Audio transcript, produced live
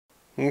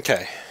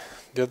Okay,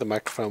 the other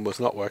microphone was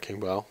not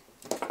working well,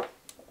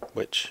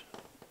 which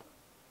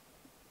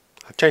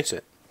I've changed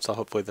it, so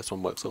hopefully this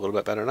one works a little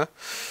bit better now.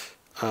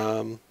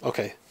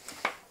 Okay,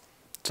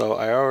 so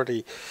I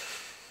already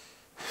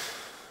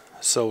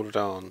soldered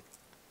on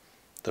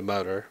the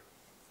motor,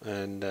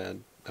 and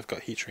I've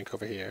got heat shrink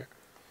over here,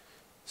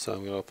 so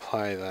I'm going to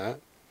apply that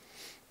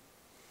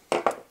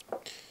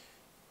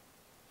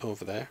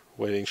over there,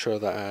 making sure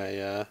that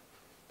I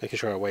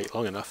wait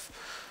long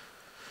enough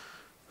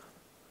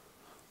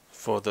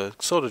for the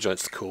solder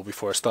joints to cool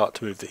before I start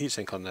to move the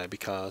heatsink on there,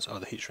 or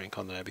the heat shrink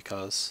on there,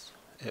 because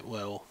it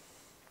will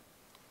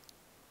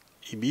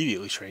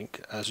immediately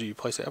shrink as you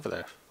place it over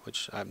there,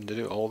 which I happen to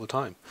do all the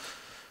time.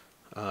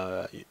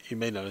 You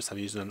may notice I'm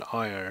using an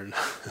iron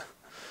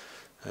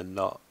and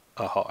not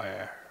a hot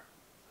air,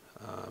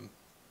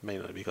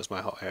 mainly because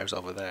my hot air is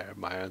over there,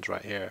 my iron's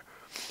right here.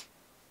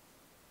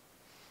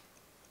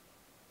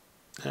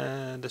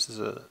 And this is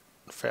a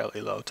fairly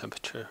low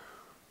temperature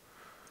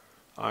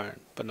iron,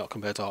 but not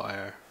compared to hot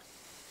air.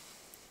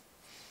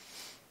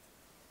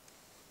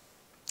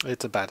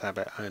 It's a bad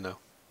habit, I know.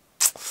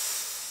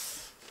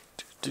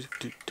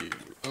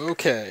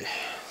 Okay,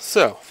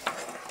 so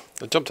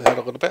I jumped ahead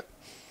a little bit.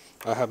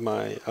 I have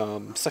my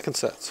second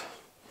set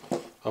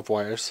of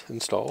wires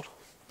installed.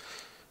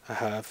 I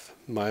have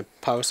my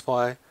power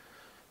supply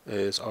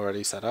is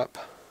already set up.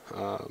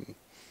 I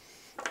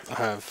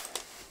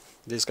have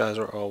these guys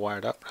are all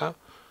wired up now,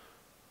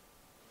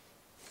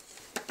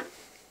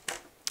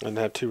 and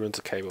I have 2 runs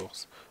of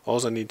cables.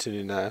 All I need to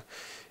do now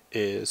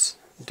is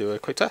do a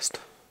quick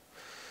test.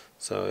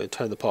 So I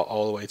turn the pot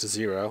all the way to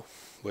 0,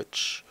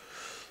 which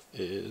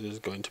is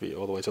going to be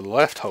all the way to the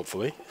left,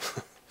 hopefully,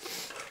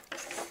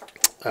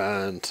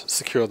 and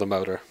secure the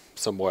motor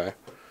somewhere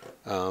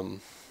to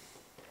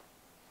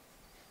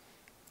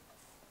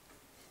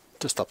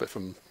stop it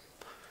from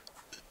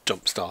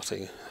jump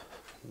starting,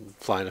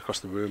 flying across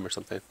the room or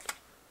something.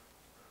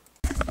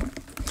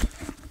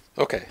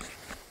 Okay,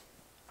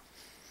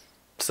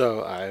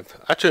 so I've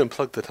actually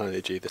unplugged the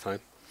Tiny G this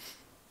time,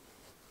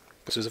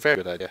 which is a very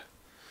good idea.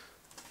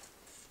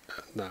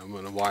 Now I'm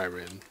going to wire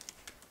in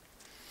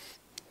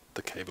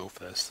the cable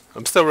for this.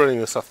 I'm still running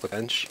this off the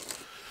bench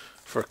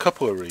for a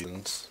couple of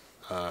reasons.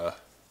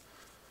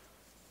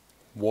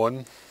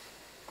 One,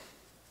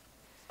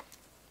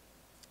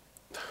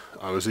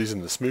 I was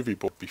using the smoothie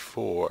board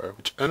before,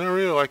 and I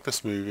really like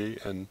this movie,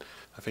 and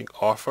I think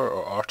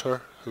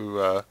Arthur,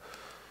 who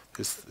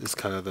is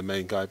kind of the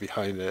main guy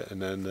behind it,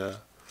 and then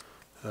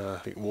I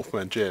think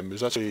Wolfman Jim,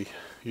 who's actually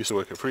used to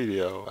work at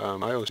 3DO.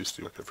 I always used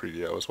to work at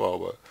 3DO as well,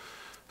 but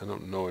I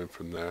don't know him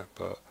from there.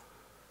 But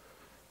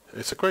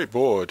it's a great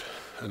board,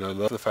 and I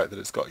love the fact that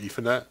it's got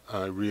Ethernet.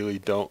 I really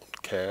don't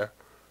care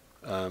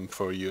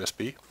for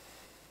USB.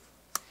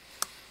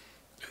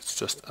 It's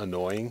just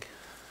annoying.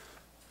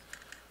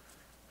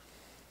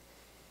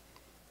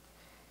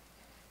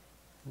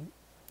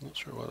 Not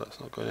sure why that's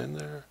not going in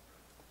there,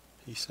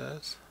 he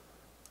says.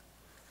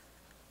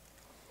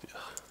 Yeah,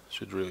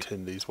 should really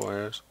tin these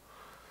wires.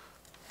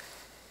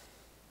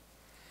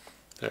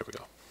 There we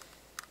go.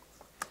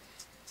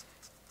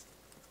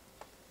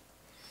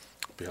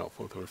 Be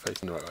helpful if they were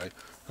facing the right way.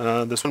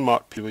 There's one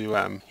marked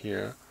PWM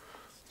here,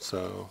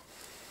 so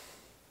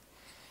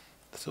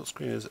the tilt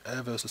screen is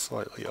ever so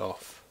slightly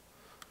off.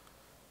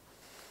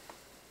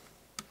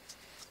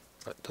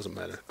 That doesn't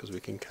matter because we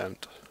can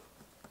count.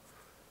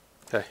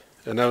 Okay,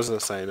 and as I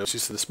was saying, I was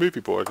using the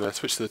smoothie board, and I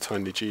switched to the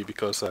Tiny G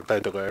because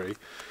Ben Larry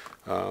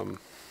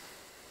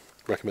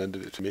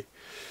recommended it to me.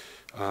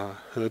 And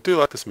I do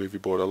like the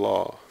smoothie board a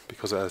lot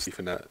because it has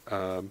Ethernet,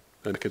 and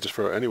I can just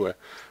throw it anywhere.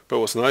 But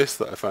what's nice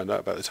that I found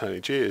out about the Tiny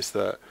G is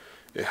that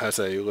it has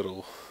a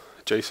little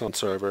JSON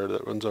server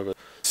that runs over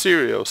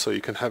serial, so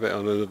you can have it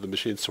on another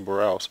machine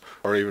somewhere else,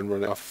 or even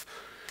run it off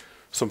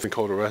something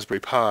called a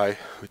Raspberry Pi,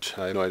 which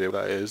I have no idea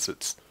what that is.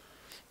 It's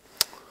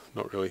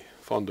not really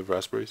fond of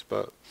raspberries,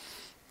 but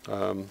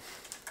I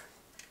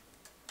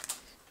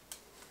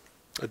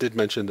did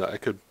mention that I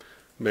could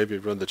maybe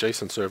run the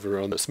JSON server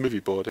on the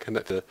smoothie board and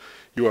connect the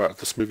UART of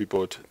the smoothie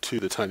board to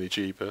the Tiny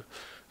G, but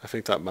I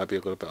think that might be a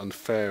little bit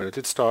unfair. And I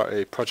did start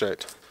a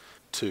project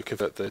to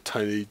convert the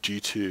Tiny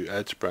G2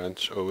 Edge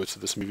branch over to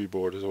the smoothie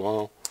board as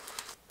well,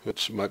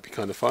 which might be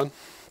kind of fun.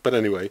 But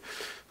anyway,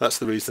 that's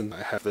the reason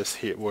I have this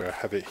here, where I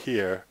have it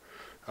here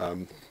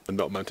and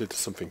not mounted to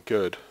something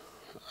good.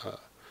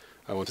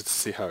 I wanted to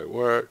see how it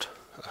worked.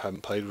 I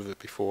haven't played with it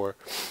before.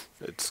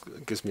 It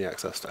gives me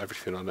access to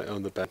everything on it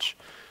on the bench,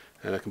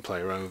 and I can play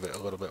around with it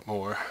a little bit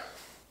more,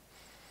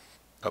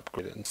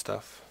 upgrade it and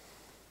stuff.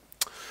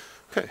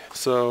 Okay,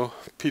 so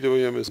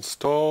PWM is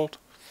installed.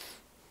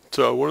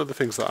 So one of the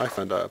things that I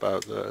found out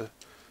about the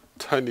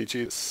Tiny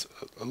G that's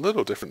a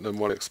little different than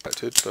what I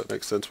expected, but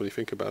makes sense when you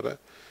think about it,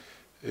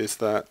 is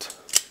that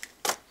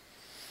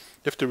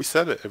you have to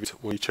reset it every time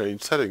when you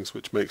change settings,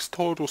 which makes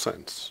total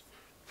sense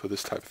for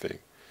this type of thing.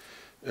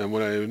 And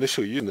when I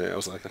initially used it, I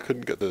was like, I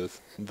couldn't get the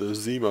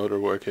Z motor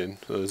working,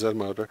 the Z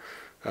motor.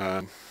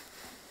 And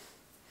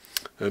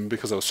and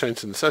because I was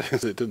changing the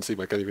settings, it didn't seem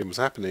like anything was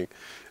happening,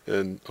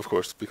 and of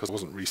course because I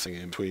wasn't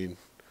resyncing in between.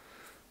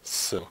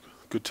 So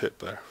good tip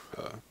there,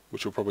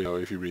 which you'll probably know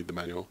if you read the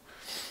manual.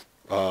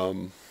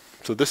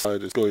 So this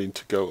side is going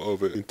to go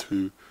over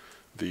into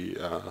the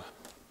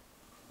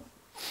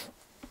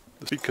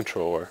speed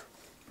controller,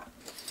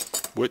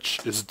 which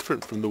is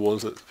different from the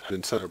ones that had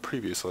been set up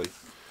previously,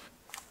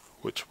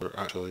 which were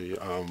actually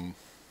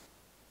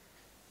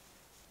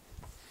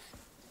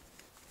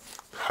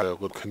had a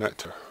little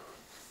connector,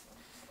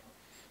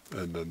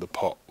 and then the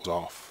pot was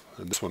off.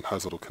 And this one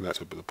has a little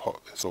connector, but the pot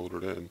is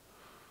soldered in.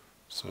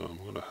 So I'm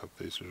going to have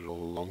these all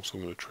along, so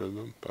I'm going to trim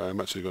them. But I'm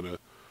actually going to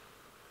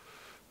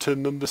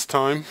tin them this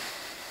time.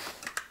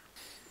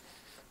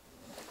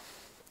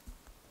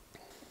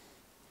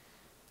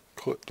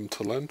 Clip them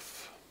to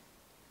length.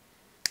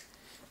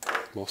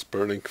 Whilst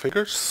burning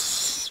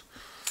fingers.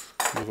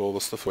 Move all the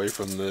stuff away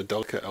from the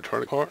delicate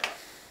electronic part.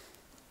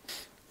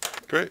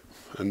 Great.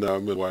 And now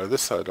I'm going to wire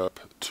this side up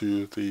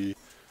to the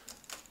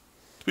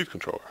speed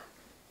controller.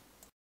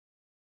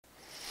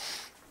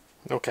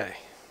 Okay.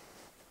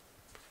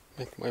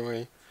 Make my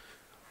way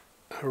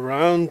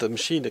around the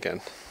machine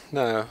again.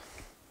 Now,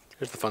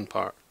 here's the fun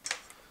part.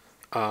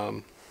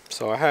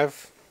 So I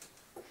have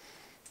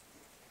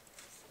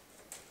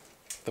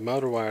the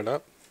motor wired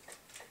up.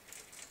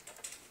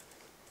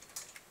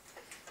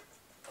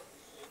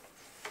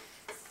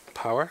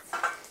 Power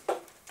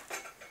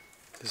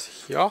is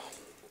here.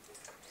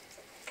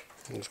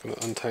 I'm just going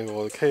to untangle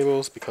all the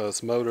cables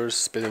because motors,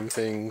 spinning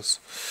things,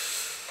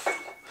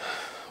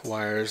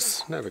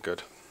 wires, never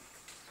good.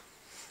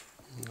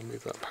 I'll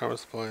move that power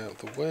supply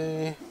out of the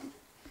way,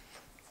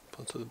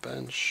 onto the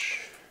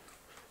bench.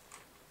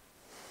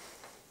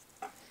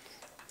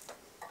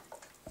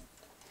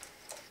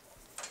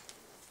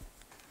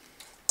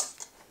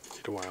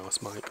 Need a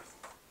wireless mic.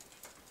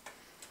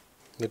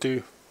 I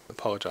do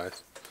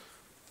apologise.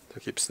 I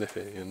keep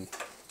sniffing and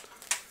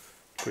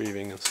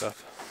breathing and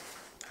stuff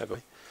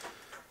heavily.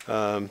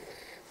 Try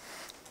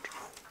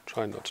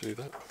not to do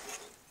that.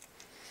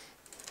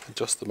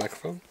 Adjust the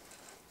microphone.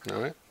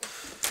 Alright.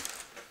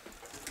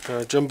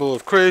 A jumble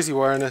of crazy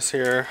wireless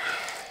here.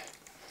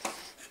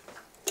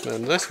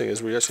 And the nice thing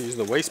is we're actually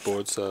using the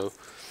wasteboard, so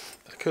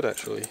I could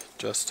actually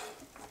just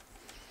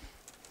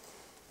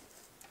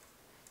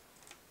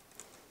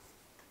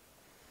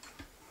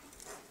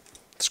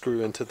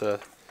screw into the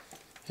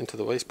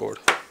wasteboard.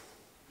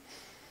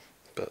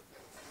 But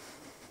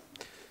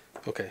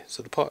okay,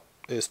 so the pot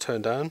is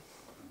turned down.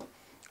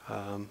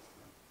 I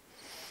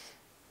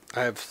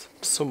have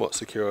somewhat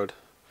secured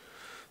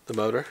the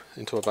motor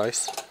into a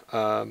vise.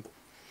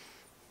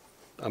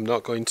 I'm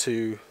not going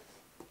to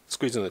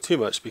squeeze on it too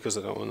much because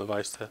I don't want the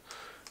vise to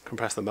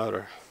compress the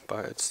motor,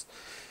 but it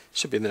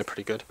should be in there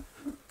pretty good.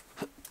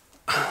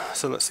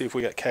 So let's see if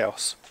we get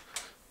chaos.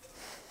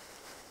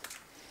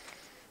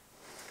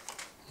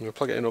 I'm going to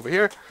plug it in over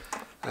here,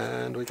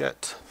 and we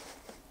get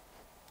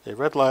a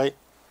red light,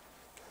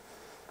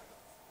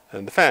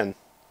 and the fan,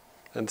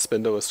 and the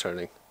spindle is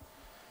turning.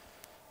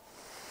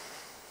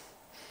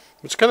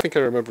 Which I kind of think I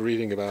remember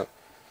reading about.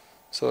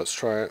 So let's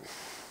try it.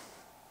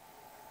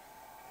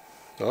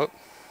 Oh.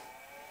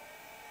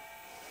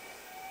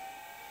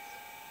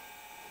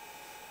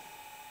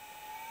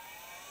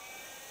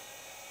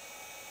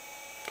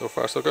 So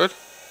far so good.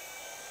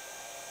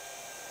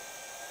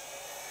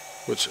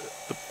 Which,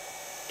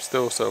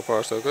 still so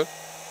far so good.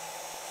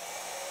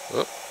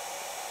 Oh.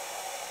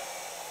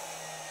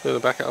 Going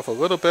to back it off a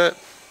little bit.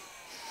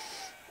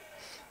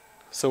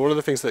 So one of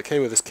the things that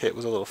came with this kit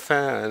was a little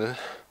fan,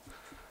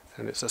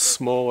 and it's a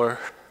smaller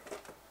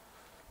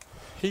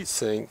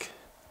heatsink.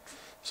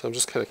 So I'm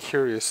just kind of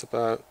curious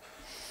about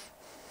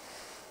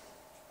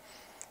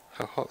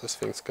how hot this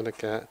thing's going to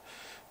get,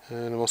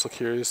 and I'm also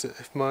curious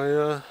if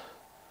my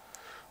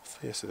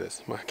yes, it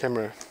is. My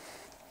camera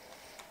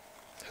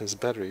has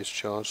batteries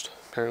charged.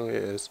 Apparently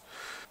it is.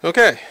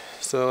 Okay,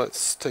 so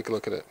let's take a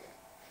look at it.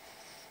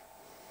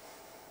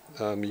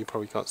 You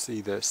probably can't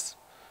see this.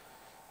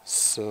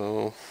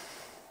 So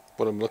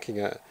what I'm looking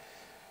at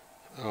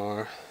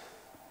are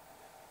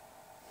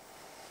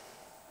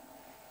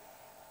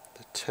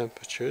the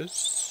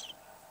temperatures.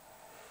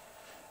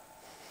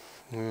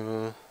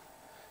 The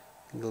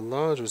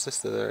large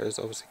resistor there is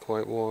obviously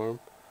quite warm.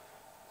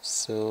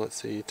 So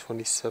let's see,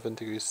 27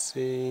 degrees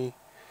C.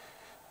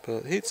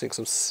 But heatsinks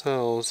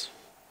themselves,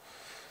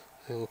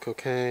 they look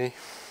okay.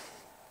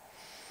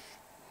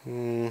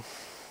 A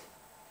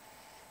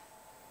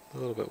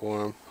little bit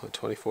warm, like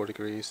 24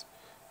 degrees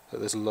at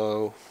this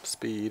low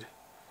speed.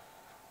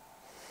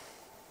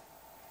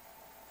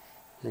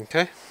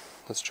 Okay,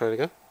 let's try it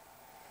again.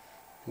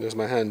 There's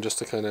my hand just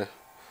to kind of,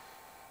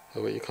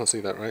 oh wait, you can't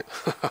see that, right?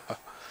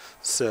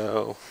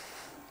 So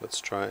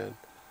let's try and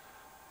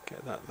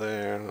get that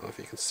there. I don't know if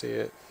you can see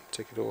it.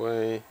 Take it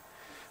away.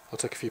 I'll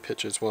take a few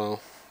pictures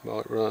while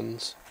it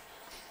runs,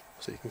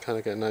 so you can kind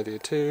of get an idea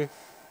too.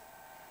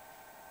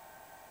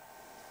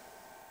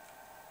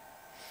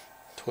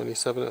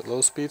 27 at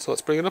low speed, so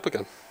let's bring it up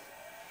again.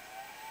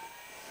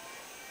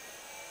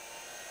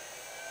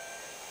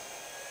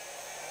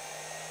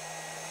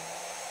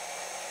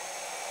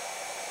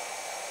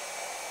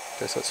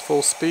 Okay, so it's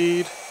full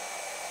speed.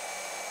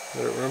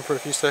 Let it run for a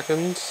few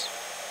seconds.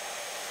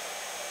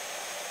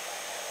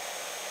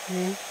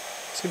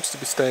 Seems to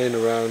be staying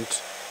around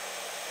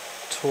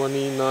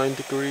 29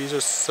 degrees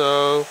or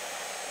so.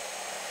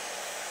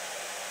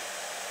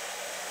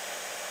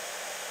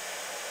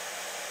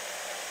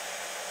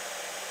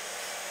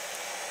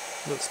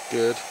 That's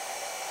good.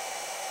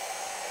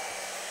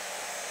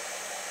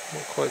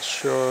 Not quite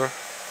sure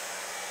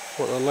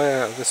what the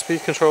layout of the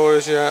speed controller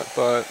is yet,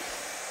 but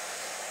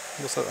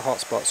looks like the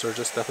hotspots are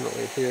just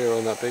definitely here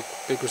on that big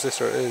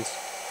resistor. It is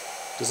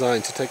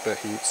designed to take that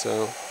heat,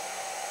 so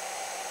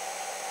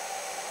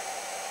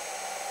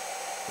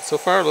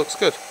far it looks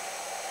good.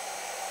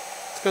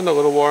 It's getting a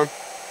little warm.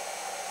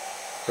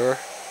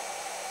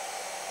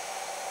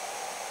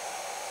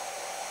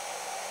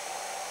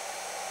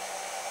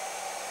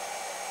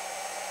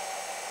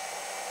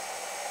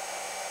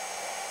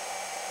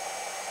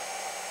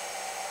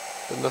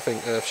 But nothing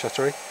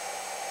earth-shattering.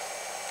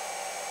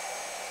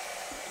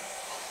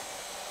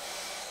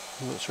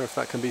 I'm not sure if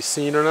that can be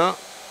seen or not.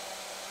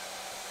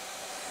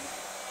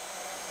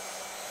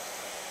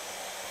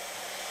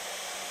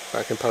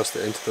 I can post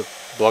it into the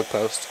blog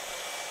post.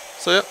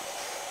 So yep.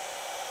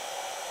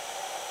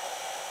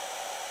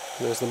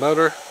 There's the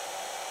motor.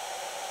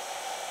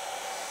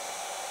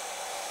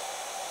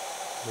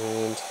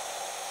 And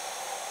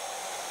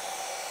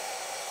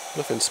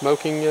nothing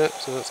smoking yet,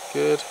 so that's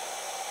good.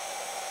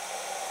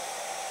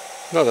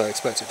 Not that I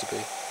expect it to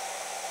be.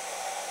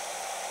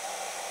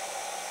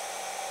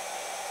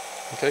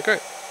 Okay,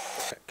 great.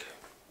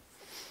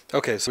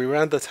 Okay, so we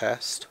ran the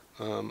test.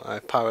 I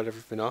powered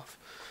everything off.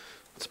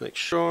 Let's make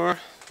sure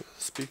the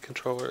speed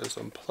controller is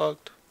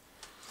unplugged.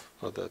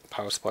 Or the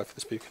power supply for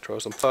the speed controller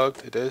is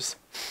unplugged. It is.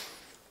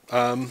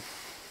 So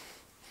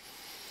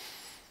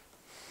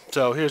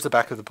here's the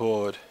back of the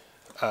board.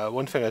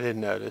 One thing I did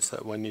notice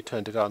that when you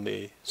turned it on,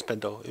 the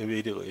spindle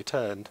immediately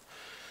turned,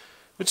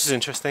 which is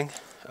interesting.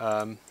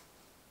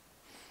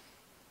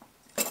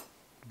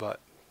 But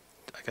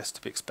I guess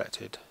to be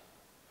expected.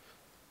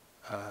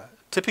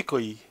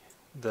 Typically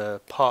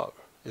the part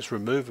is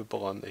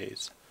removable on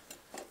these,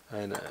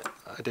 and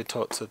I did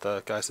talk to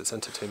the guys that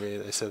sent it to me.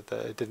 They said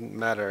that it didn't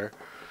matter,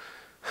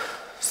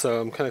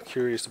 so I'm kind of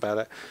curious about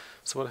it.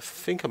 So what I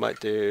think I might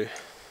do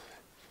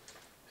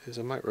is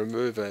I might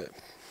remove it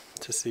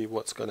to see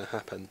what's going to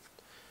happen.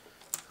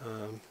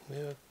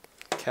 Yeah,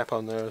 cap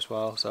on there as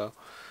well, so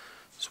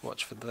just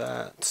watch for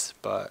that.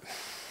 But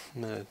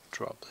I'm going to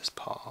drop this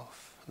part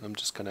off, and I'm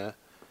just going to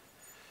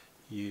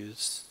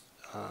use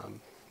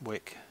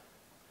wick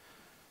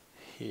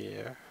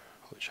here,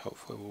 which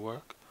hopefully will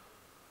work.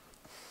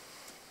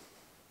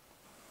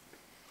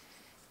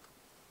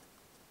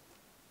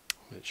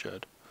 It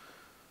should.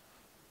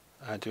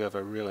 I do have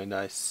a really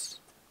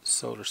nice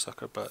solder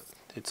sucker, but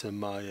it's in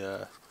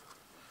my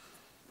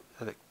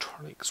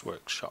electronics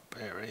workshop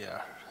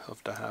area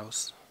of the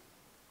house,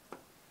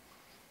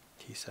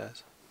 he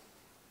says.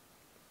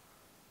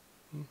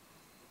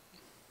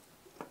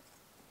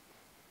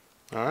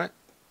 Alright,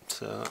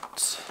 so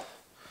it's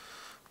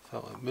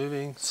felt like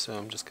moving, so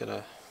I'm just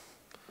gonna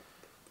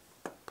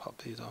pop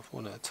these off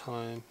one at a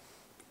time,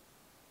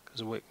 because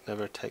the wick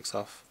never takes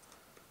off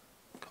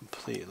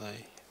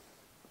completely.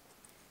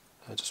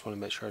 I just want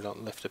to make sure I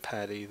don't lift the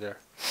pad either,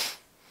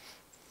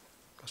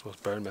 because I'll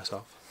burn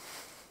myself.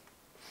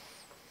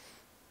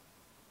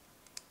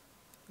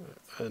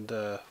 And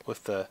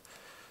with the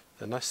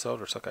nice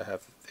solder suck I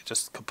have, it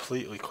just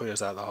completely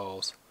clears out the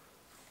holes.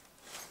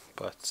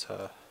 But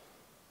yeah,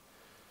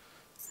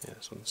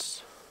 this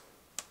one's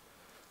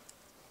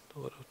a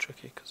little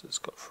tricky because it's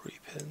got 3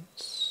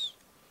 pins.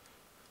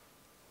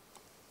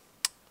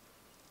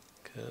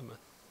 Come on.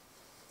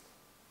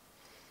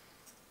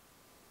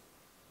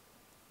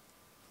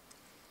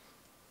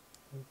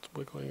 It's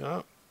wiggling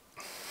up.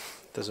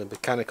 There's a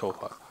mechanical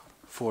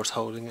force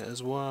holding it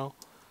as well.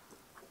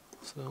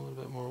 So a little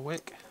bit more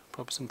wick.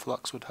 Probably some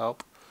flux would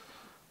help.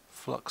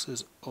 Flux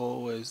is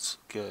always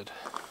good.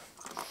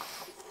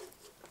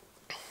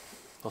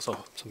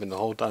 Also something to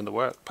hold down the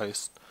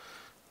workpiece.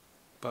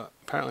 But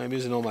apparently I'm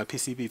using all my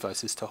PCB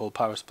devices to hold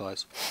power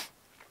supplies.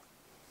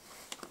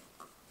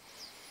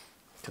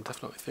 Can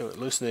definitely feel it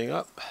loosening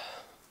up.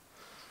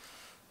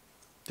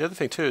 The other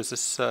thing too is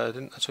this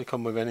didn't actually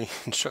come with any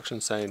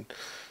instructions saying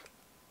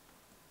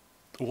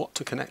what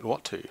to connect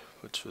what to,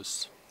 which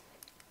was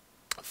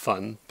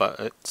fun, but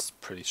it's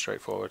pretty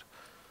straightforward.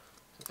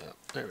 Yeah,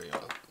 there we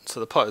go. So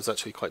the pot is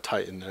actually quite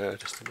tight in there,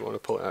 just didn't want to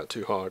pull it out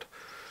too hard.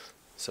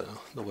 So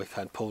the wick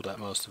had pulled out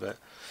most of it.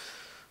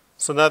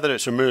 So now that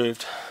it's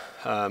removed,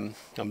 I'm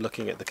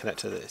looking at the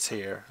connector that's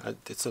here.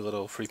 It's a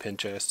little 3-pin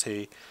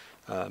JST.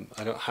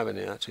 I don't have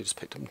any, I actually just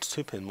picked up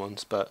 2-pin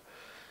ones, but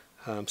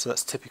so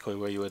that's typically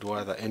where you would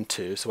wire that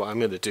into. So what I'm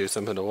going to do is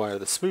I'm going to wire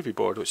the smoothie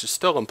board, which is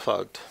still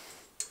unplugged,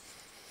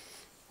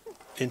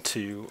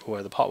 into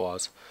where the pot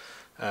was.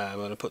 I'm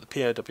going to put the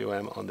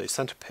PWM on the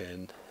center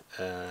pin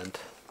and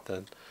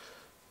then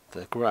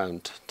the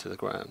ground to the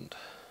ground.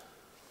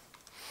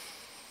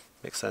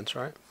 Makes sense,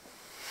 right?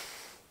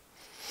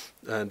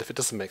 And if it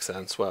doesn't make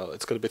sense, well,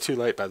 it's going to be too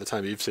late by the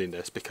time you've seen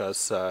this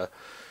because,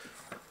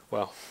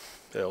 well,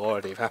 it'll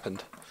already have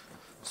happened.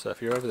 So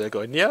if you're over there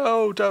going,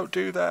 "No, don't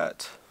do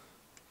that,"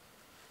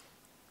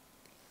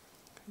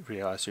 you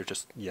realise you're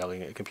just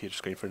yelling at a computer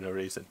screen for no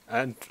reason.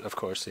 And, of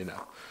course, you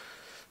know,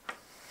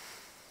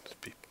 to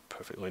be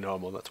perfectly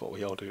normal, that's what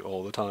we all do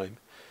all the time.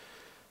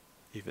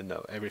 Even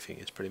though everything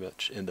is pretty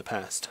much in the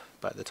past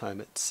by the time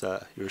it's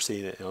you're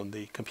seeing it on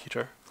the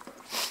computer.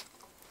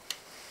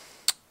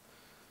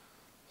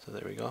 So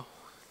there we go.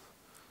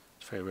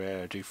 It's very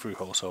rare to do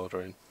through-hole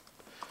soldering.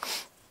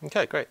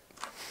 Okay, great.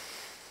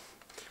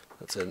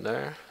 That's in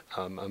there.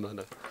 I'm going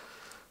to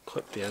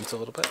clip the ends a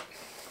little bit,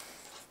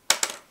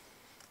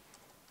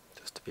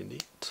 just to be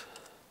neat.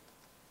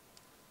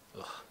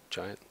 Ugh,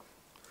 giant.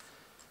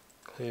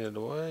 Clean it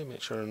away,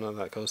 make sure none of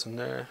that goes in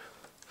there.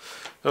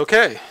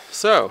 Okay,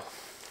 so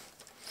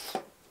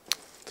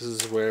this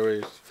is where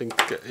we think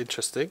get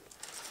interesting,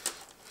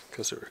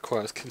 because it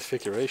requires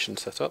configuration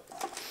setup.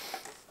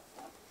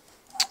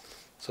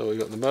 So we've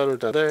got the motor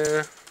down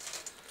there,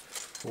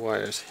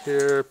 wires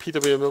here,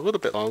 PWM a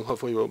little bit long,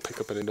 hopefully we won't pick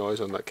up any noise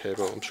on that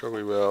cable, I'm sure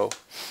we will,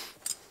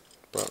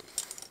 but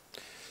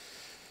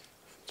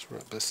let's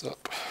wrap this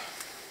up,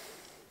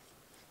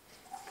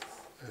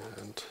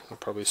 and I'll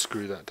probably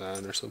screw that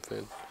down or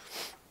something,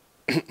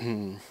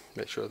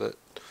 make sure that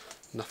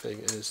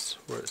nothing is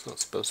where it's not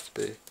supposed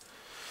to be.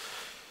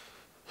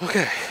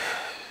 Okay,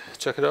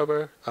 check it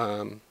over.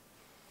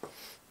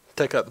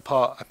 Take out the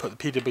pot. I put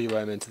the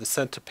PWM into the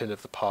center pin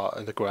of the pot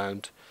and the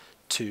ground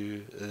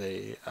to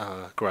the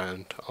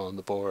ground on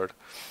the board,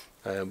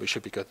 and we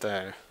should be good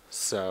there.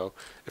 So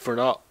if we're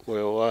not,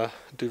 we'll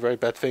do very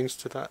bad things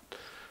to that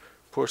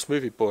poor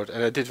smoothie board.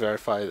 And I did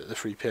verify that the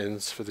 3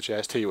 pins for the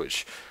JST,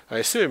 which I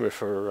assume are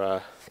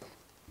for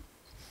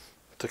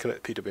to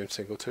connect PWM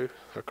single to,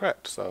 are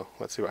correct. So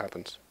let's see what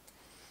happens.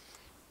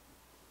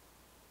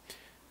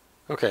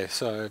 Okay,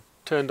 so I've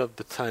turned up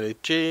the tiny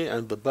G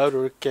and the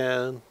motor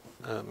again.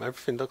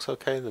 Everything looks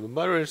okay. The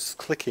motor is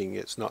clicking,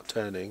 it's not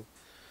turning.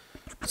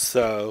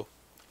 So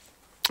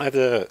I have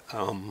the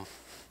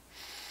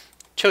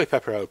chili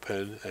pepper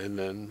open, and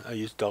then I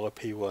use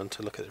 $P1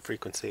 to look at the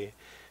frequency,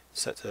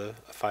 set to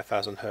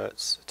 5000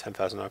 Hz,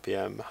 10,000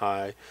 RPM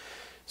high,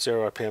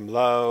 0 RPM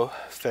low,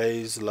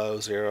 phase low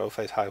 0,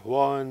 phase high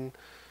 1,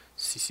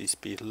 CC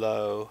speed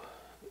low,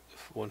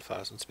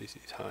 1000 speed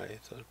high,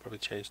 so I'll probably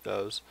change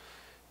those.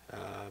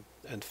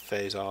 And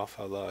phase off,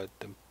 although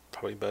the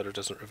probably motor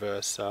doesn't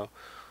reverse.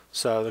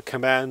 So the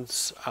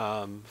commands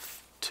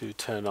to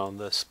turn on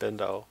the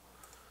spindle,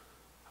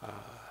 I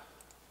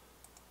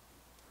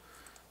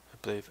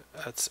believe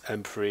that's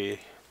M3.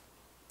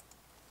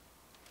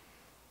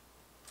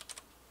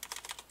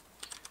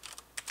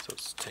 So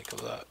let's take a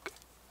look.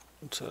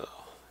 So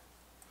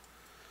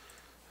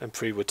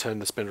M3 would turn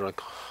the spindle on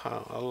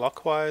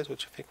clockwise,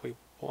 which I think we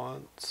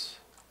want.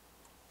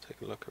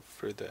 Take a look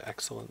through the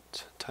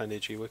excellent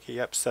TinyG wiki.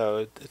 Yep,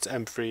 so it's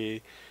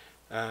M3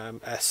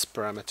 S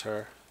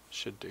parameter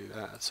should do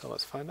that. So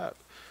let's find out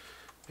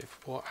if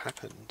what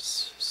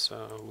happens.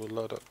 So we'll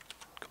load up,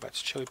 go back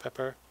to chili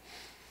pepper,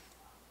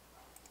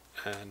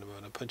 and I'm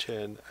going to punch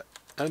in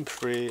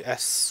M3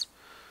 S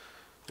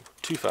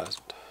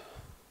 2000,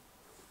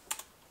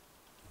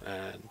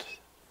 and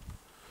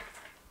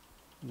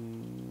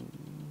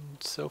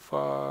so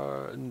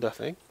far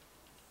nothing.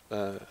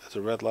 There's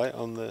a red light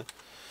on the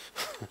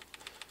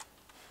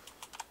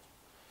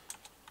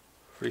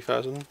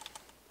 3000.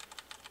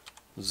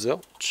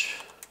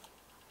 Zilch.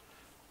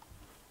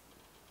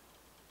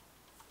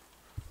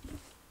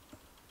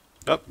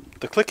 Oh,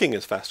 the clicking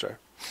is faster.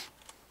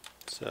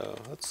 So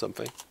that's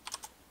something.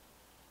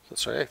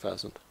 Let's try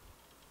 8000.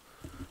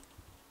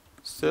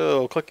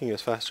 Still clicking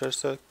is faster,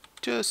 so it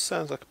just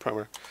sounds like a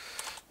primer.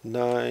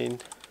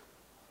 9,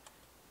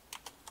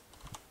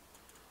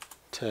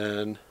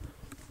 10.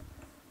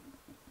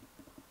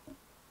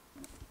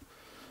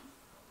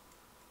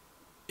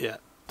 Yeah.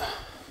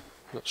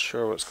 Not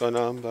sure what's going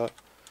on, but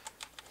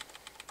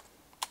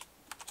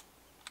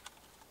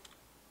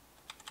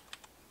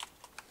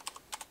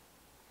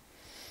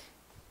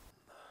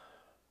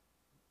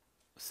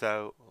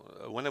so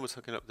when I was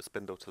hooking up the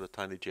spindle to the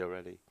TinyG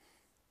already,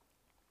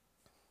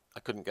 I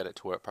couldn't get it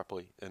to work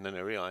properly, and then I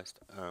realized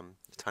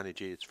the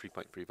TinyG is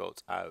 3.3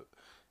 volts out,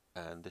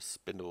 and this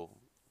spindle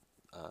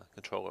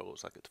controller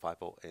looks like it's 5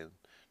 volt in.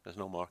 There's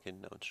no marking,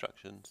 no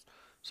instructions,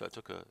 so I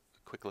took a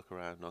quick look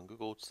around on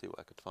Google to see what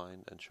I could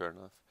find, and sure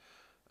enough,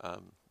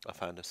 I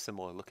found a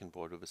similar looking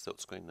board with a silk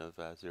screen of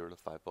 0 to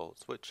 5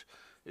 volts, which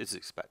is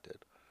expected.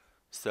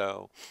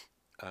 So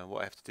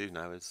what I have to do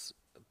now is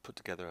put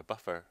together a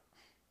buffer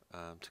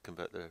to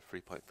convert the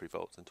 3.3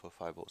 volts into a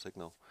 5 volt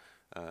signal,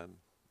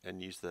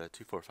 and use the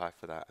 245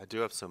 for that. I do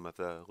have some of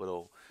the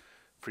little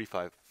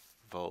 3.5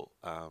 volt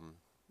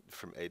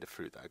from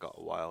Adafruit that I got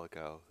a while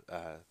ago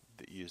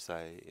that use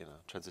a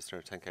transistor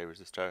and a 10k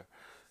resistor,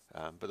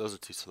 but those are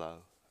too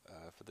slow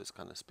for this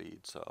kind of speed,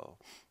 so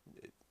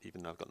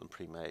even though I've got them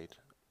pre-made.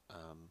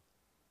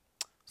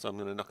 So I'm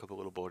going to knock up a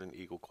little board in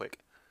Eagle quick.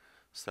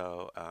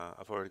 So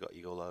I've already got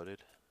Eagle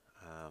loaded.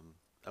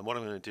 And what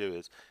I'm going to do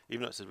is,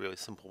 even though it's a really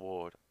simple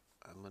board,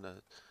 I'm going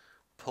to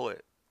pull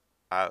it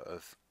out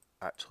of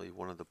actually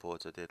one of the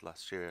boards I did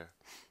last year,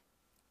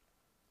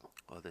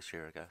 or this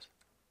year I guess,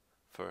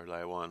 for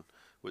layer 1,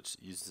 which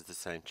uses the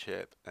same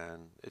chip,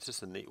 and it's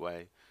just a neat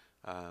way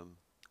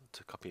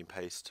to copy and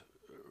paste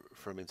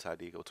from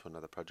inside Eagle to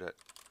another project.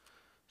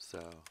 So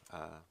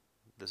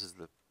this is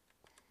the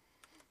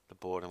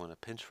board I'm going to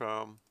pinch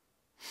from,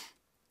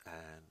 and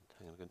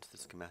I'm going to go into the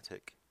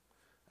schematic,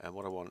 and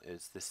what I want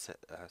is this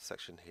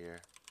section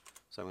here.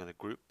 So I'm going to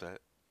group that,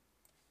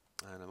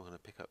 and I'm going to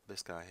pick up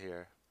this guy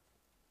here,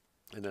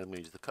 and then I'm going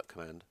to use the cut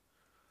command.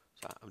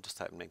 So I'm just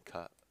typing in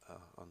cut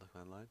on the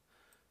command line,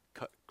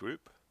 cut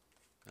group,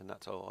 and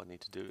that's all I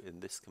need to do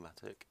in this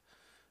schematic.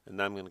 And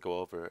now I'm going to go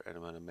over and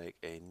I'm going to make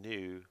a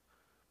new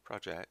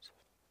project,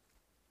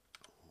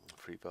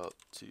 3 volt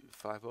to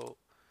 5 volt,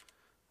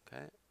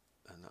 okay,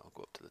 and that will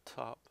go up to the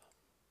top,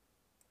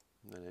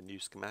 and then a new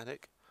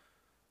schematic.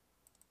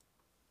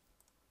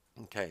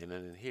 Okay, and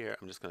then in here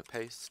I'm just going to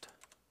paste,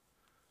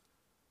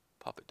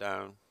 pop it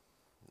down.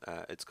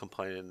 It's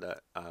complaining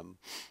that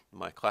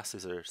my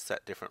classes are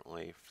set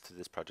differently to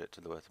this project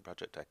to the other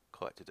project I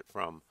collected it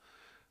from,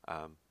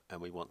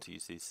 and we want to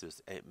use these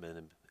as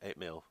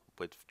 8mm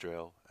width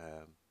drill.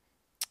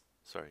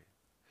 Sorry,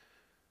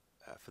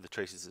 for the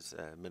traces it's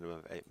a minimum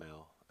of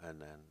 8mm, and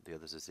then the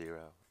others are 0.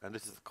 And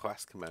this is the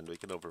class command. We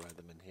can override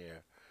them in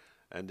here.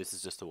 And this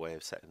is just a way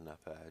of setting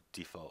up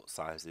default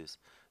sizes,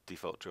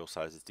 default drill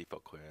sizes,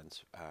 default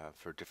clearance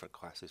for different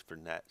classes for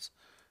nets,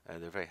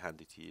 and they're very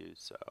handy to use.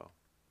 So,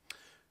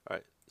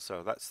 alright,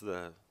 so that's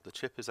the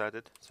chip is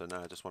added. So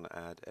now I just want to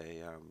add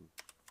a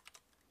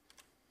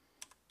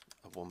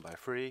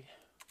 1x3.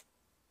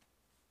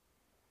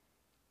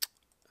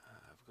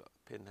 I've got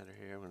a pin header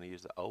here. I'm going to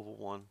use the oval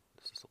one.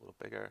 This is a little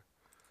bigger.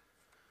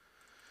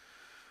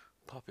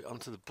 Pop it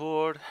onto the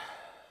board.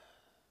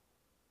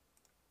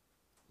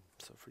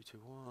 So 3, 2,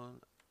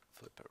 1,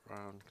 flip it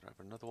around, grab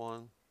another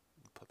one,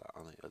 and put that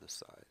on the other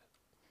side.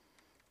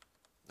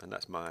 And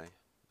that's the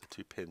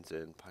 2 pins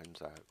in,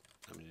 pins out.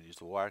 I'm going to use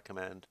the wire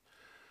command,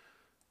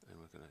 and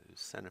we're going to do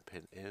center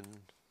pin in,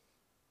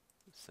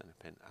 center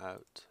pin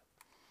out.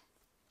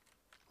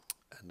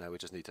 And now we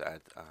just need to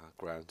add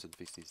ground to the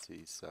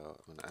VCC, so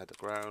I'm going to add the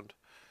ground.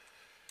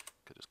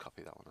 Could just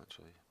copy that one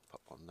actually,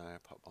 pop one there,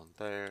 pop one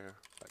there,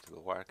 back to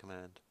the wire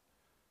command.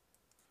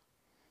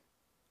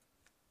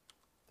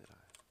 Did I?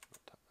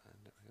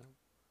 There we go.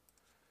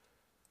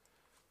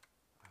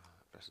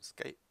 Press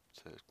escape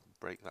to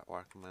break that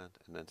wire command,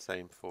 and then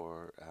same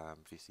for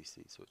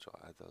VCCs, which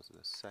I'll add those in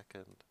a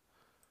second.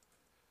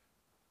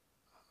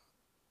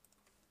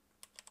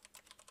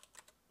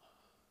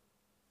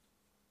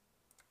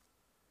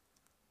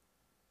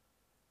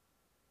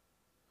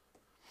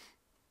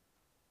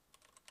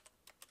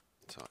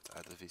 So let's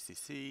add the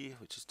VCC,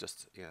 which is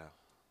just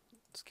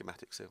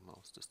schematic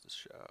signals just to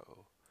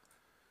show,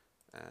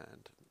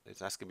 and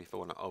it's asking me if I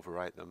want to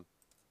overwrite them,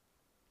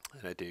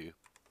 and I do.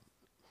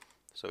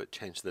 So it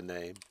changed the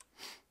name,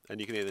 and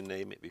you can either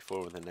name it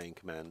before with the name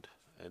command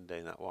and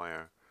name that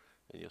wire,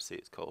 and you'll see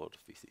it's called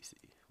VCC,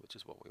 which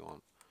is what we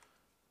want.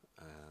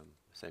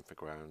 Same for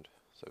ground,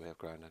 so we have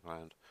ground and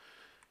ground.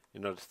 You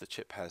notice the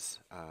chip has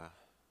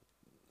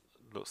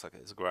looks like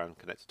it's ground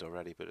connected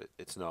already, but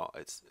it's not.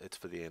 It's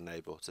for the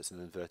enable, so it's an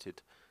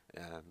inverted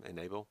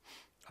enable.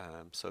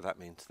 So that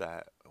means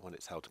that when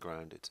it's held to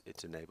ground,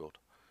 it's enabled.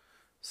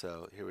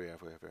 So here we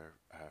have our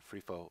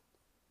 3 volt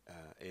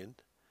in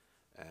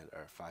and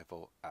our 5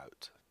 volt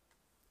out,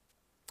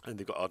 and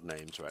they've got odd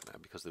names right now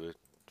because they were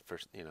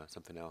first,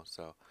 something else.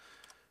 So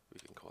we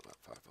can call that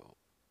 5 volt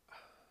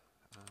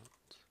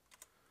out.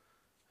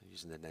 And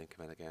using the name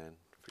command again,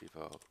 3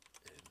 volt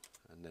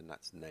in, and then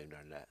that's named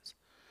our nets.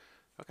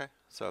 Okay,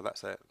 so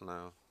that's it.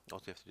 Now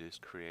all you have to do is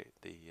create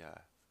the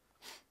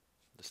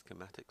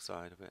schematic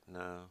side of it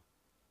now.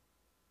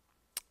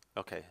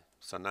 Okay,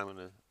 so now I'm going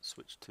to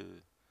switch to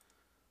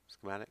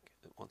schematic.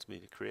 It wants me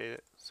to create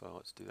it, so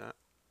let's do that.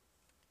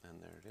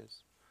 And there it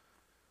is.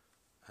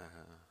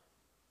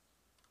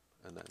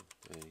 And then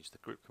we use the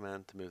group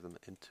command to move them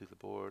into the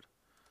board.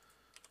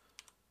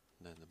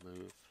 And then the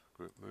move,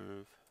 group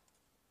move,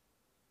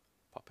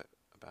 pop it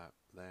about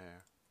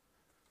there.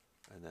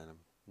 And then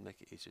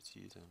make it easier to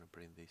use, I'm going to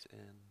bring these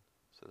in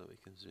so that we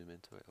can zoom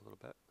into it a little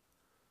bit.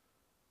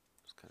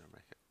 Just kind of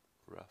make it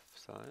rough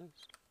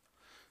size.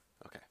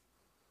 Okay,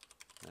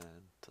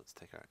 and let's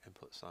take our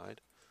input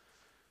side,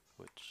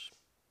 which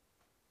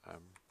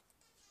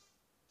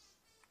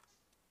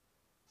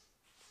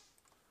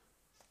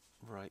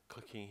right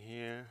clicking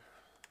here,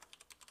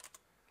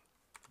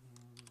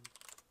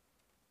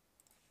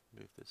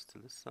 move this to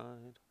this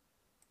side,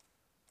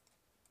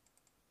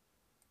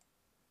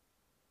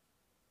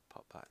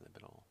 pop that in the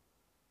middle,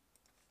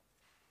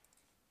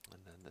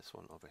 and then this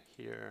one over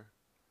here.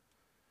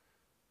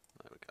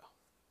 There we go.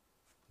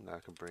 Now I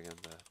can bring in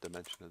the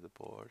dimension of the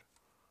board.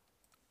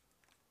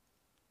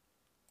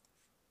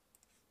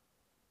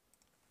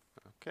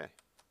 Okay.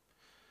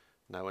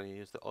 Now when you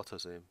use the auto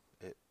zoom,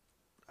 it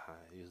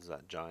uses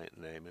that giant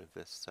name of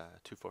this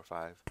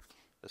 245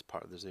 as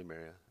part of the zoom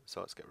area. So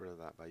let's get rid of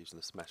that by using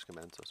the smash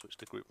command. So switch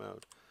to group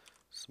mode,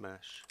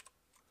 smash,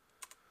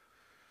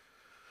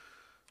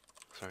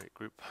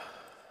 group,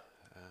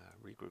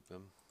 regroup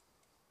them,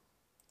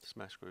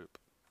 smash group,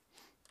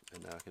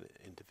 and now I can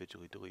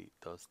individually delete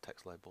those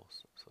text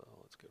labels. So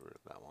let's get rid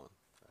of that one,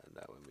 and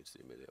now when we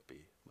zoom in it'll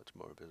be much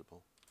more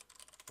visible.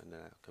 And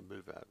then I can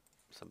move out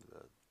some of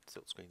the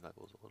silk screen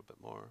labels a little bit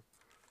more.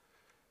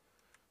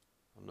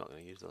 I'm not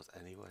going to use those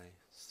anyway,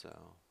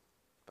 so,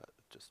 but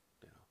just,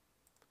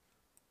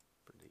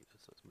 pretty neat.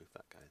 So let's move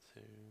that guy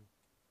too.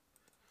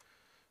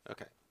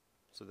 Okay,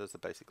 so there's the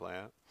basic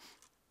layout.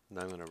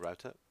 Now I'm going to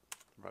route it,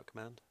 route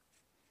command.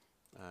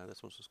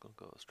 This one's just going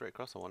to go straight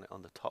across. I want it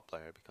on the top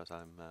layer because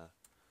I'm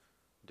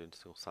doing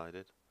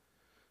single-sided.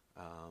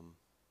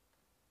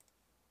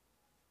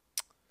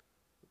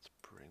 Let's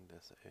bring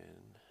this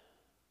in.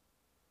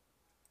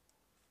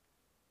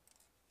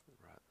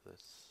 Route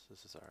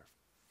this is our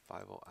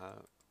 5-volt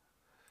out.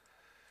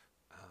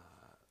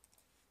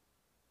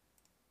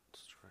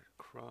 Straight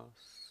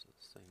across,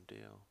 same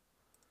deal.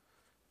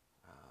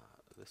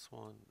 This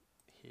one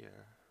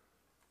here,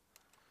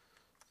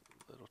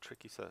 a little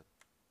tricky, so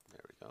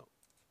there we go.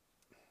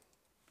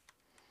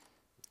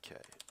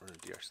 Okay, run a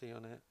DRC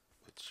on it,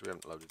 which we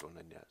haven't loaded one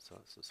in yet, so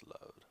let's just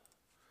load.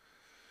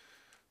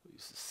 We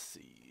use the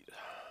seed.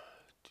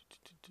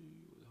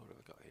 What have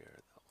I got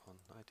here? That one,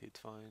 ID's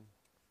fine.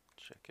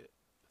 Check it,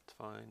 it's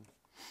fine.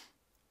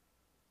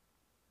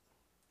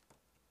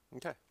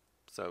 Okay,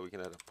 so we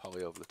can add a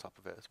poly over the top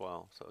of it as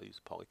well. So I'll use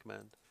the poly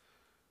command.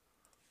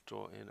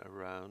 Draw in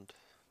around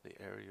the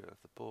area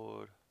of the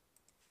board.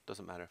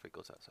 Doesn't matter if it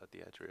goes outside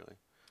the edge really.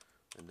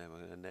 And then we're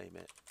going to name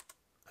it,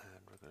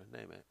 and we're going to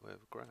name it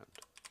with ground.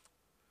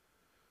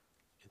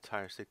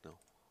 Entire signal.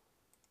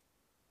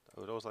 I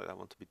would always like that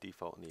one to be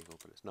default and equal,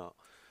 but it's not.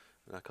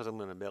 Now, because I'm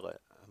going to mill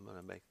it, I'm going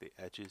to make the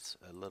edges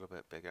a little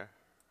bit bigger,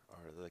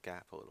 or the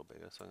gap a little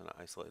bigger. So I'm going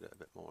to isolate it a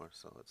bit more.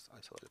 So let's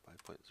isolate it by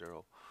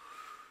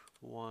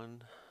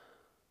 0.01.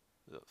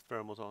 The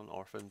thermals on,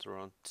 orphans are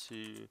on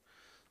 2.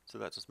 So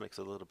that just makes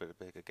a little bit of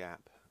bigger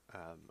gap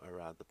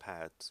around the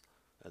pads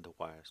and the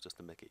wires, just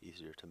to make it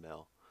easier to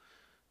mill.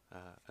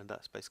 And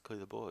that's basically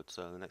the board.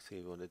 So the next thing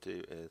you want to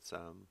do is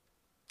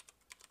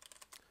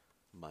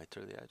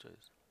miter the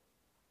edges.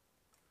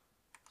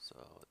 So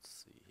let's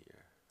see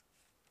here.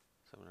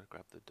 So I'm going to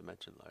grab the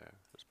dimension layer,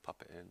 just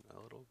pop it in a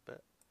little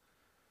bit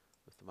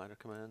with the miter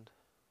command.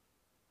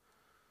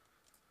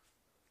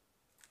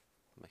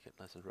 Make it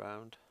nice and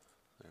round.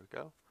 There we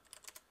go.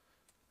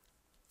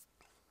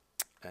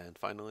 And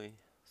finally,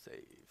 save.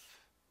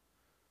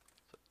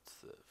 So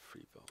it's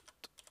 3-volt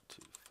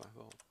to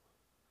 5-volt.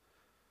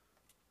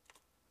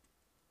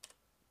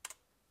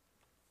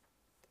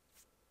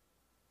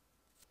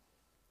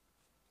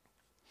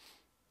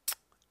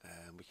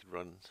 And we can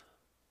run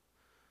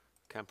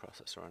CAM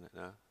processor on it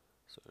now.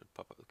 So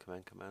pop up the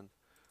command,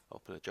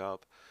 open a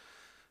job.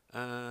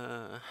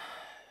 I'm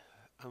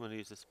going to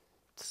use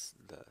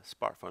the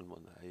SparkFun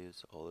one that I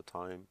use all the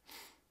time.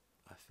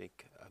 I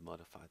think I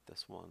modified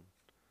this one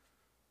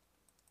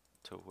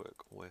to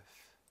work with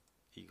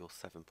Eagle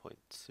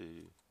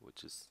 7.2,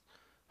 which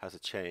has a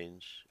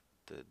change.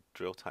 The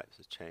drill types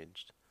have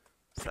changed,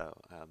 so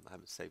I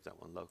haven't saved that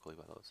one locally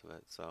by the looks of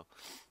it. So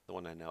the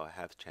one I know I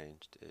have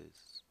changed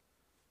is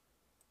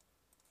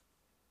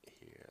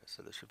here.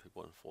 So there should be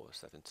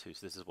 1472.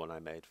 So this is one I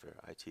made for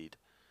IT'd.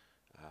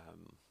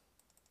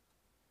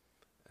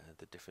 And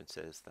the difference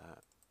is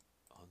that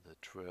on the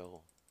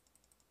drill,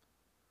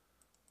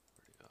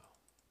 where'd it go?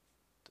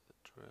 The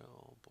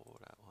drill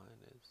board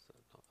outline is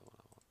not the one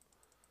I want.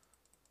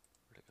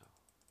 Where'd it go?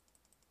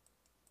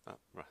 Oh,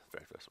 right,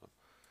 very first one.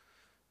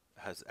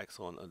 It has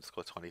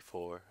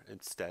X1_24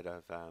 instead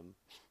of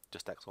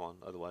just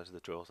X1, otherwise the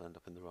drills end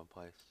up in the wrong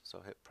place.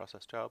 So hit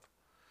process job.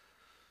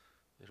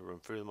 It'll run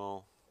through them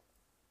all.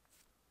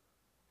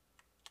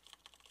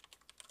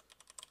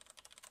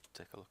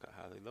 Take a look at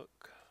how they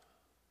look.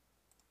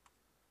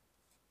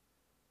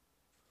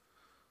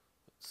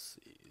 Let's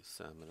see,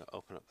 so I'm going to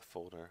open up the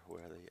folder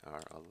where they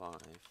are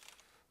alive.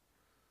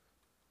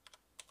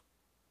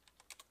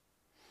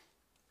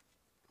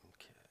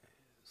 Okay,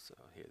 so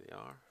here they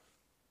are.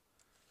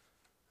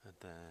 And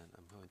then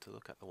I'm going to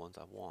look at the ones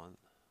I want,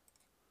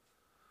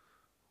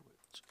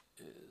 which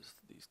is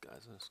these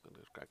guys. I'm just going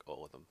to drag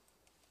all of them,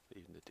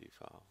 even the do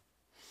file.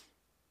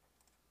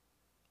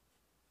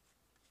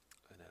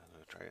 And then I'm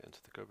going to drag it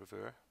into the Gerber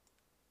viewer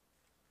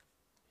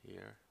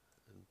here,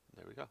 and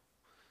there we go.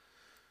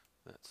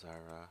 That's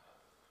our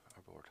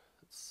board.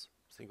 It's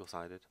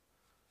single-sided,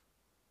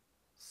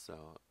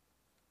 so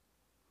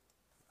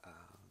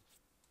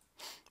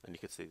and you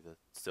can see the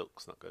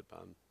silk's not good, but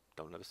I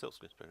don't have a silk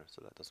screen printer,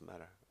 so that doesn't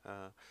matter.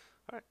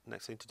 Alright,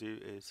 next thing to do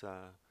is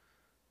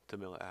to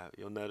mill it out.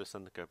 You'll notice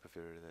on the Gerber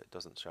viewer that it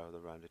doesn't show the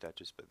rounded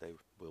edges, but they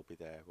will be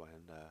there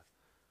when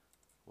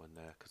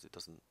because it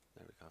doesn't.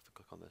 There we go. If I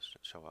click on this,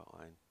 show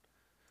outline,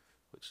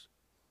 which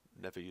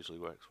never usually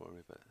works for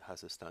me, but it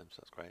has this time, so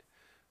that's great.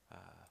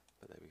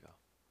 But there we go.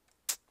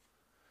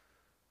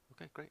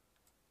 Okay, great.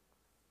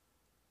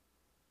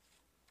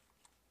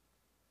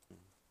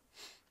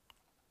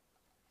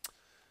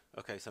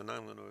 Okay, so now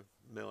I'm going to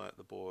mill out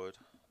the board.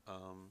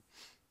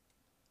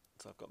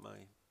 So I've got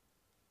my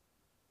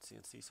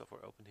CNC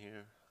software open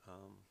here.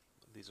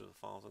 These are the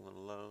files I'm going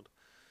to load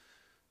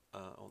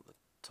on the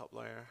top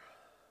layer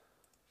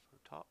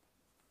for top,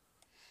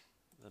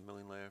 the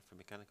milling layer for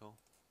mechanical,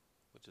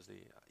 which is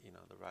the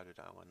the routed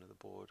outline of the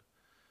board,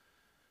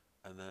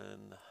 and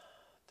then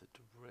the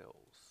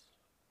drills,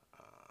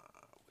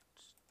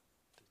 which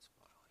this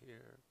file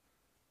here,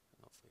 and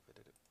hopefully if I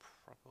did it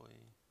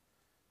properly,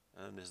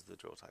 and this is the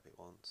drill type it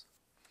wants.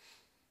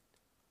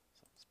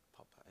 So let's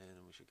pop that in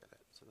and we should get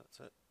it. So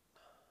that's it.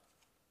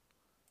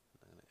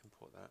 I'm going to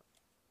import that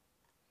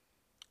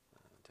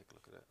and take a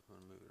look at it. I'm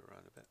going to move it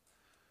around a bit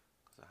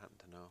because I happen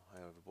to know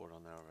I have a board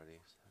on there already.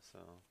 So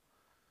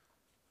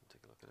I'll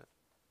take a look at it.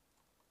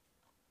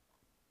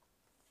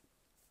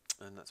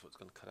 And that's what's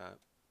going to cut out.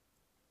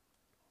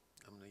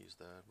 I'm going to use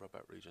the rub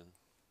out region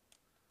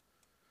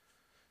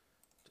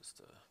just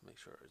to make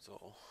sure it's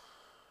all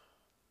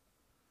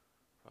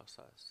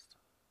processed.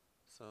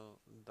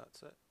 So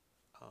that's it.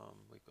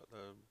 We've got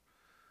the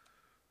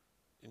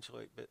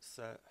insulate bit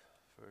set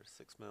for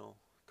 6mm,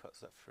 cut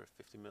set for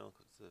 50mm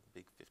because it's a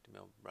big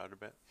 50mm router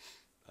bit.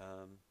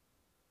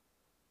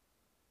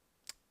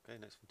 Okay,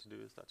 next thing to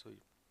do is actually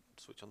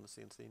switch on the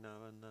CNC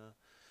now and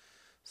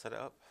set it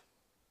up.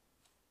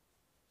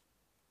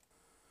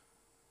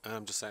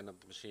 I'm just setting up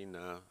the machine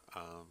now,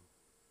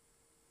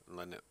 and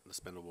letting the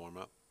spindle warm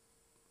up,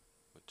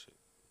 which it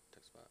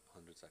takes about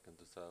 100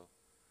 seconds or so.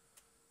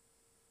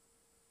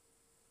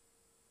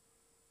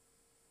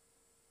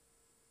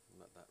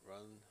 Let that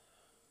run.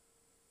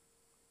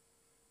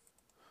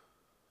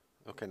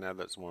 Okay, now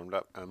that's warmed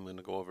up, I'm going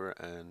to go over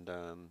and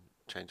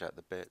change out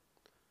the bit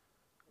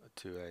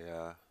to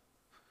a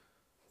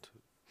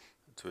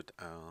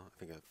I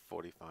think a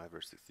 45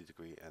 or 60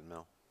 degree end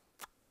mill.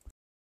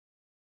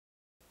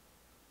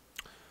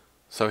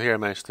 So here I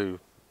managed to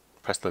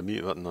press the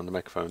mute button on the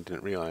microphone,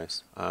 didn't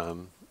realize.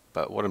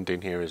 But what I'm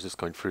doing here is just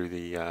going through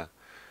the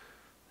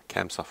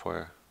cam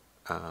software,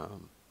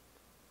 and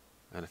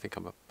I think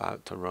I'm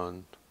about to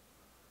run.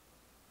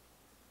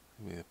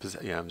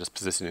 Yeah, I'm just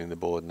positioning the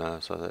board now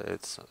so that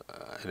it's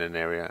in an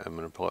area. I'm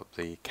going to pull up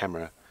the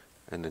camera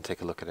and then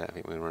take a look at it. I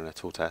think we're going to run a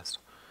tool test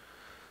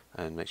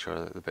and make sure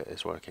that the bit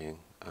is working.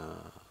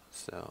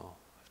 So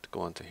I have to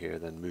go onto here,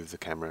 then move the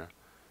camera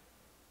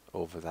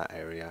over that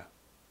area.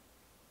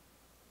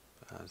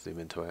 Zoom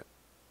into it.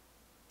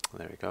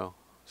 There we go.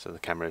 So the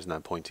camera is now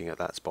pointing at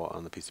that spot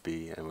on the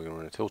PCB, and we're going to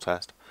run a tool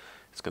test.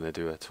 It's going to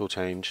do a tool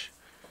change,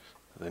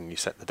 and then you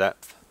set the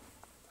depth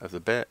of the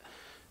bit.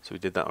 So we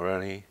did that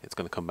already. It's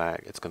going to come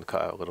back, it's going to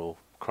cut out a little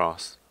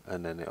cross,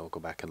 and then it'll go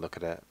back and look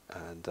at it,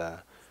 and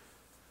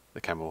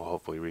the camera will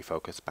hopefully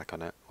refocus back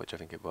on it, which I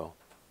think it will.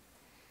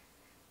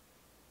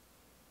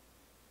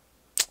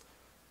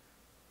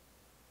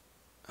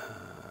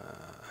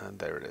 And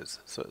there it is.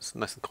 So it's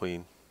nice and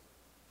clean.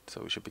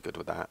 So we should be good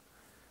with that.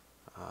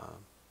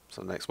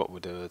 So next what we'll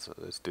do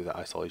is do the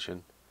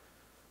isolation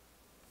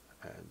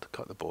and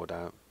cut the board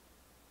out.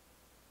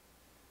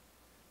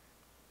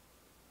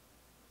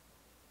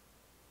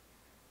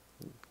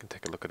 You can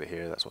take a look at it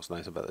here. That's what's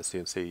nice about the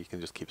CNC. You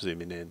can just keep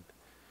zooming in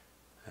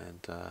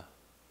and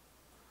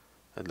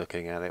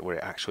looking at it where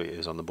it actually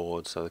is on the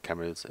board. So the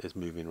camera is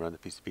moving around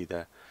the PCB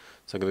there.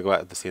 So I'm going to go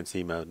out of the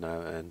CNC mode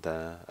now, and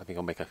I think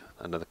I'll make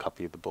another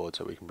copy of the board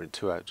so we can print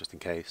two out just in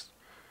case.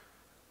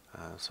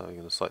 So I'm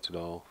going to select it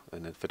all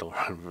and then fiddle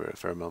around with it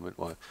for a moment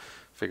while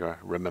I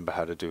remember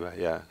how to do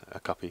a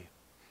copy.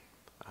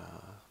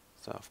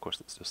 So of course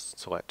it's just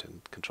select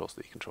and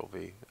Control-C,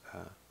 Control-V.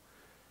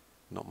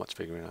 Not much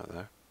figuring out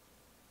there,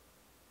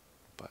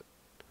 but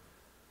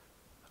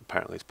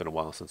apparently it's been a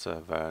while since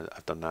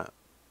I've done that.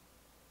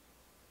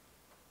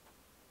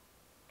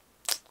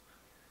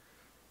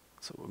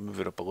 So we'll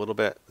move it up a little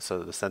bit so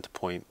that the center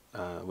point,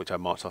 which I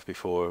marked off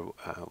before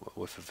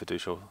with a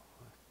fiducial.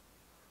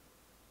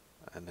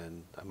 And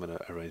then I'm going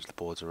to arrange the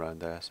boards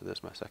around there. So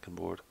there's my second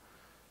board.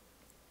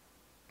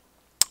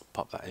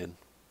 Pop that in.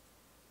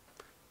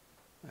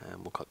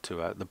 And we'll cut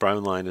two out. The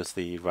brown line is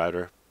the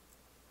router.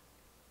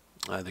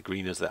 The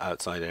green is the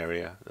outside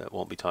area that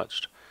won't be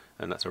touched.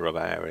 And that's a rub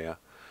out area.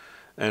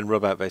 And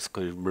rub out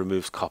basically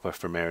removes copper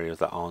from areas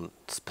that aren't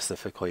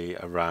specifically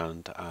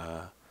around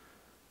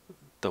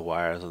the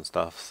wires and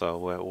stuff. So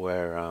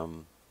where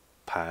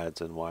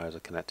pads and wires are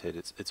connected,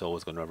 it's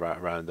always going to route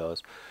around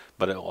those,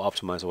 but it will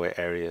optimize away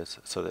areas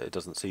so that it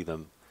doesn't see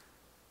them,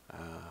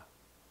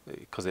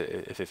 because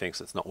if it thinks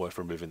it's not worth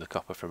removing the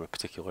copper from a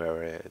particular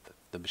area,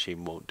 the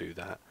machine won't do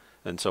that.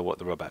 And so what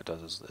the rub out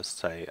does is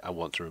say, I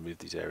want to remove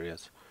these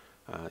areas,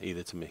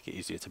 either to make it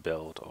easier to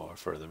build or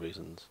for other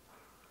reasons.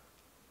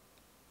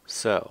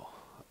 So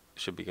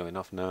it should be going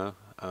off now.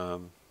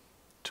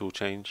 Tool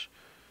change,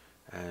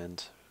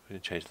 and we're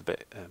going to change the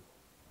bit,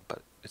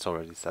 but it's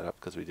already set up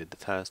because we did the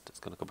test. It's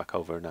going to go back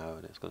over now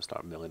and it's going to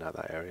start milling out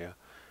that area,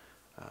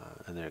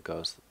 and there it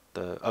goes.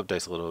 The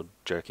update's a little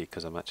jerky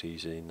because I'm actually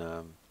using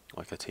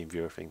like a team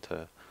viewer thing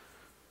to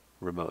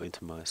remotely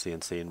into my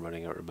CNC and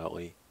running it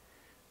remotely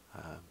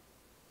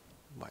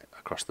right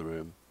across the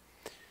room.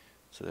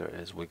 So there it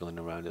is wiggling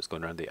around. It's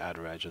going around the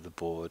outer edge of the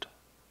board,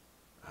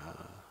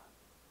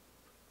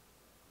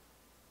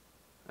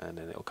 and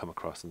then it'll come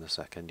across in a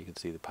second. You can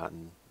see the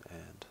pattern,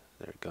 and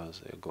there it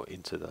goes. It'll go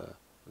into the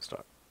and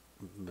start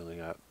milling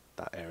out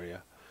that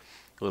area.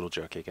 A little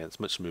jerky again. It's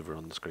much smoother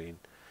on the screen.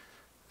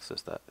 It's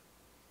just that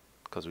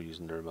because we're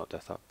using the remote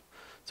desktop.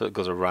 So it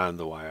goes around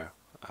the wire.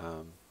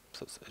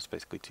 So it's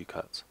basically 2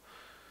 cuts,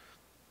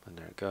 and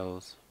there it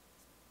goes.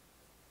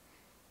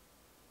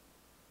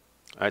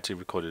 I actually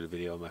recorded a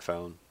video on my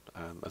phone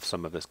of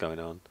some of this going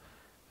on.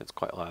 It's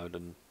quite loud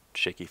and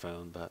shaky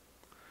phone, but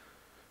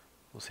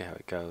we'll see how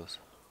it goes.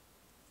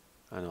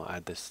 And I'll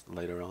add this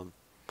later on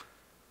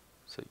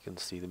so you can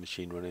see the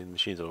machine running. The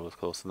machine's almost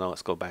close. So now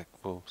let's go back.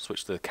 We'll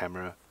switch the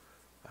camera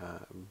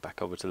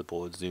back over to the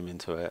board, zoom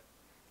into it,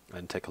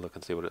 and take a look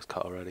and see what it's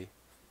cut already.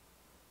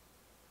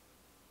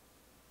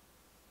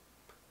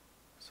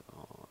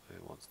 So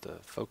it wants to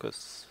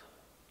focus,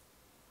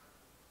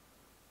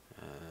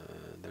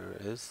 and there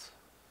it is,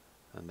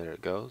 and there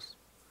it goes,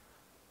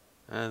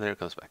 and there it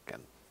comes back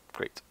again.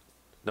 Great.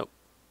 Nope,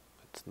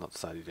 it's not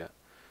decided yet.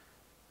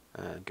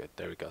 And good,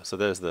 there we go. So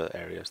there's the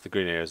areas. The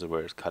green areas are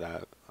where it's cut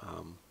out,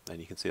 and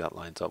you can see that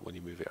lines up when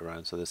you move it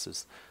around. So this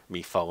is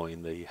me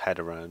following the head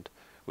around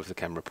with the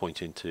camera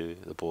pointing to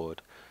the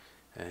board,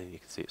 and you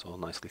can see it's all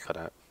nicely cut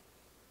out.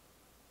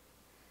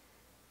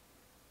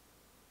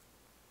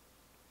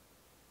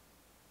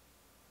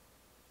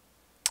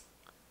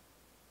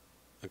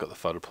 I got the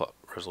photo plot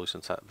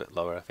resolution set a bit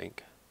lower, I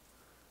think.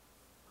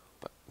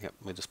 But yep,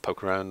 we just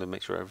poke around and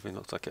make sure everything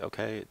looks like it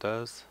okay. It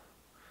does.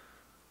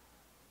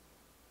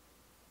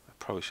 I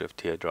probably should have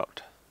teardropped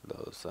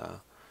those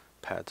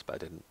pads, but I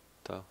didn't,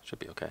 so it should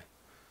be okay.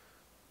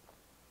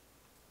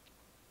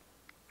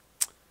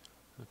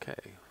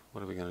 Okay,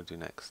 what are we going to do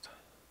next?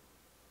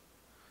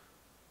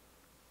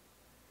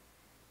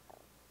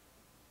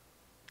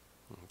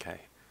 Okay,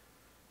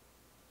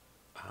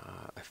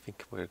 I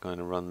think we're going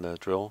to run the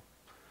drill.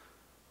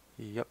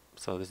 Yep,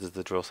 so this is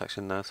the drill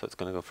section now, so it's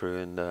going to go through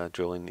and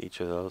drill in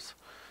each of those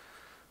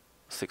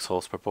 6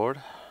 holes per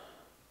board.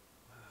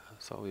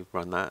 So we've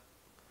run that.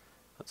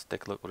 Let's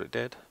take a look what it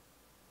did.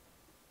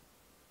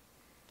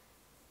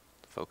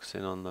 Focus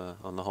in on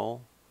the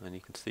hole, and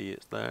you can see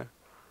it's there.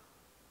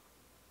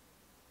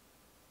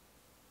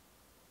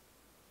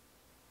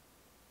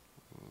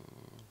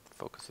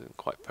 Focus isn't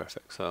quite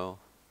perfect, so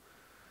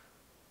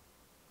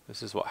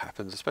this is what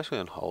happens, especially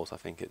on holes. I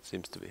think it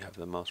seems to be having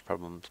the most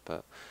problems,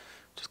 but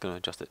just going to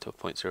adjust it to a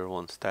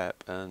 0.01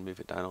 step and move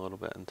it down a little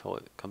bit until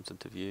it comes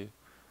into view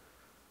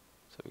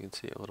so we can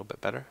see it a little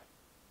bit better.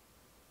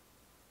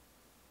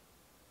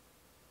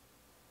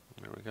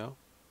 There we go.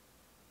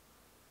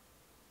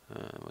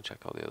 And we'll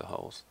check all the other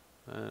holes,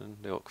 and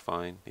they look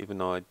fine, even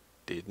though I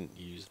didn't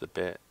use the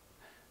bit.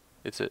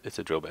 It's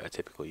a drill bit I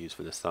typically use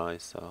for this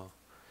size, so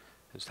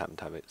I just happen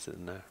to have it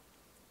sitting there.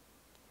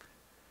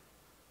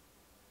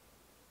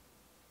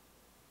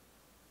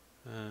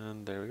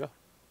 And there we go.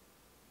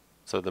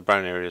 So the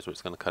brown area is what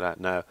it's going to cut out.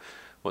 Now,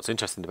 what's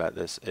interesting about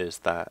this is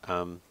that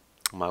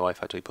my wife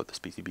actually put this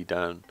PCB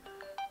down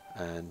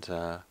and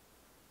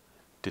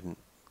didn't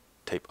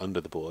tape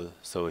under the board.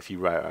 So if you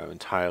route out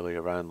entirely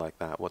around like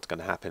that, what's going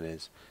to happen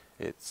is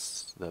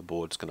the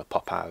board's going to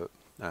pop out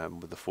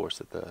with the force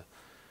of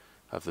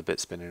the bit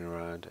spinning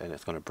around, and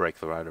it's going to break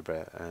the router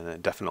bit, and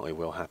it definitely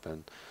will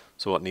happen.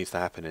 So what needs to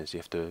happen is you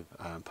have to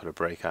put a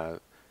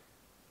breakout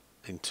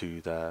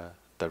into the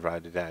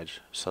routed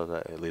edge so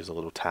that it leaves a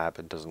little tab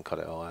and doesn't cut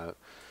it all out.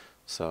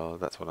 So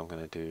that's what I'm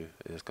going to do,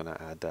 is going to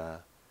add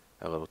a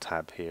little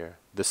tab here.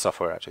 This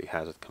software actually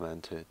has a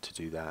command to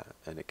do that,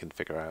 and it can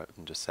figure out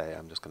and just say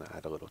I'm just going to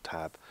add a little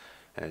tab,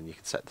 and you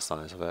can set the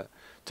size of it.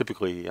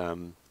 Typically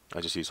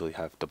I just usually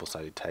have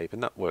double-sided tape,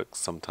 and that works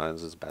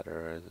sometimes as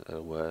better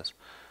or worse.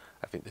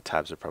 I think the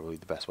tabs are probably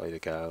the best way to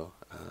go.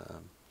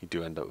 You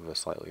do end up with a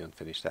slightly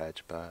unfinished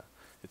edge, but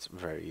it's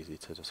very easy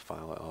to just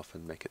file it off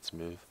and make it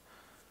smooth.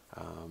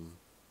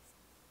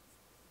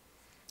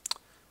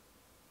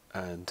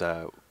 And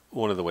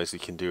one of the ways you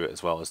can do it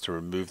as well is to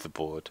remove the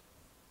board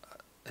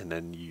and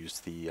then use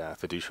the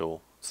fiducial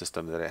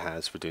system that it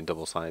has for doing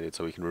double-sided.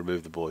 So we can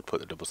remove the board, put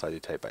the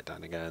double-sided tape back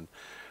down again,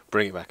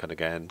 bring it back on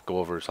again, go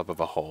over the top of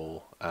a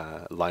hole,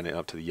 line it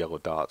up to the yellow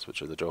dots,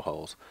 which are the drill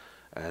holes,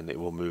 and it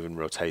will move and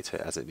rotate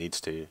it as it needs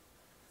to.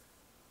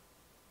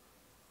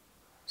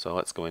 So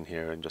let's go in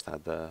here and just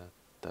add the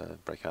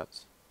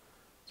breakouts.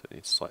 So we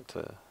need to select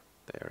the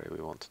area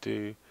we want to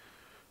do.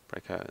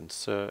 Breakout,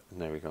 insert,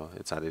 and there we go.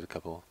 It's added a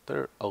couple.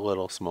 They're a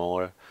little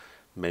smaller,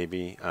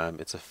 maybe.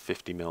 It's a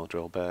 50mm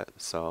drill bit,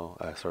 so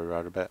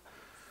router bit.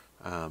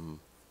 So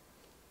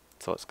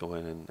let's go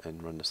in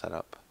and run the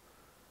setup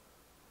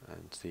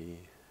and see.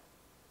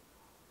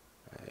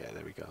 Yeah,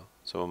 there we go.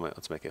 So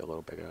let's make it a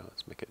little bigger.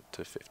 Let's make it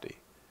to 50,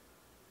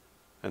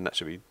 and that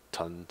should be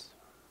tons.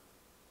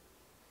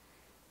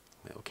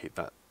 It'll keep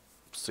that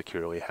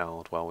securely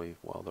held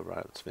while the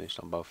route's finished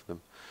on both of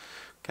them.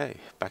 Okay,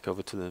 back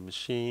over to the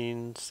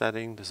machine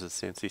setting. This is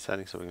CNC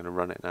setting, so we're going to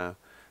run it now.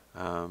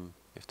 You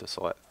have to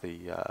select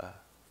the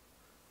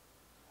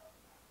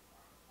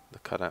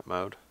cutout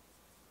mode.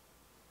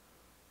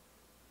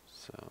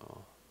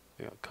 So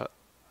you got cut,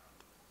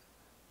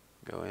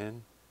 go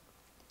in,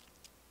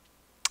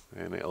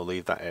 and it'll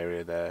leave that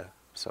area there.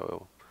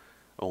 So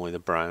only the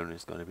brown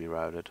is going to be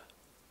routed.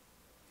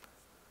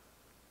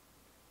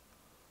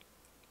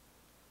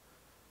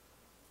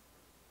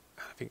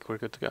 I think we're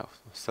good to go.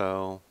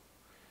 So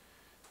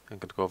I'm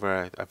going to go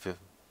over. I've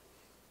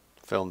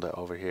filmed it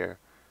over here,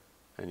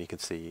 and you can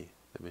see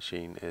the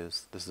machine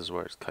is. This is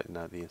where it's cutting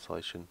out the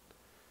insulation.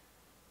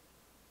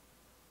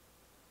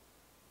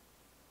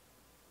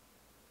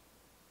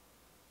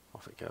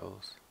 Off it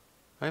goes.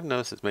 I've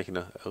noticed it's making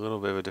a little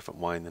bit of a different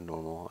whine than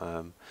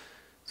normal.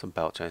 Some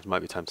belt change.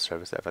 Might be time to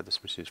service it. I've had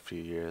this machine for a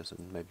few years,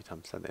 and maybe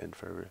time to send it in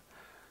for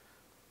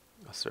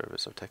a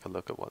service or take a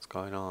look at what's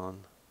going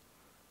on.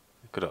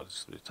 It could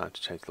also be time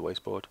to change the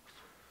wasteboard.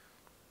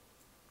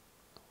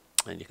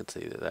 And you can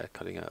see that they're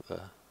cutting out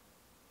the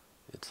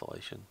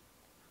insulation.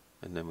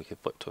 And then we can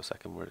flip to a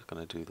second where it's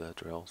going to do the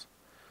drills.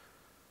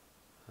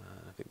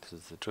 I think this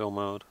is the drill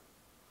mode.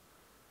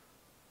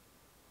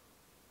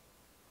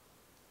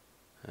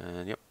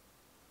 And yep,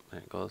 there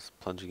it goes,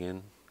 plunging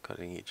in,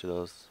 cutting each of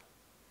those.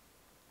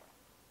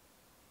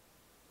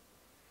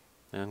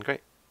 And great.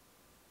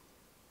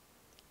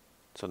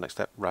 So next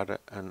step, route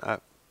it and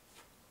out.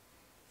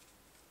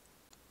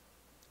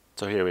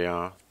 So here we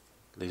are.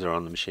 These are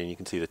on the machine. You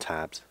can see the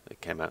tabs.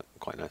 It came out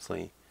quite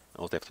nicely.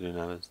 All they have to do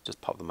now is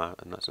just pop them out,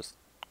 and that's just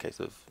a case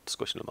of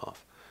squishing them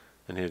off.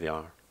 And here they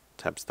are.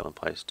 Tabs still in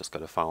place. Just got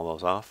to file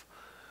those off.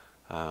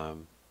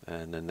 And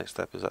then next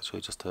step is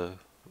actually just to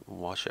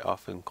wash it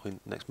off and clean.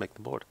 Next, make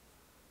the board.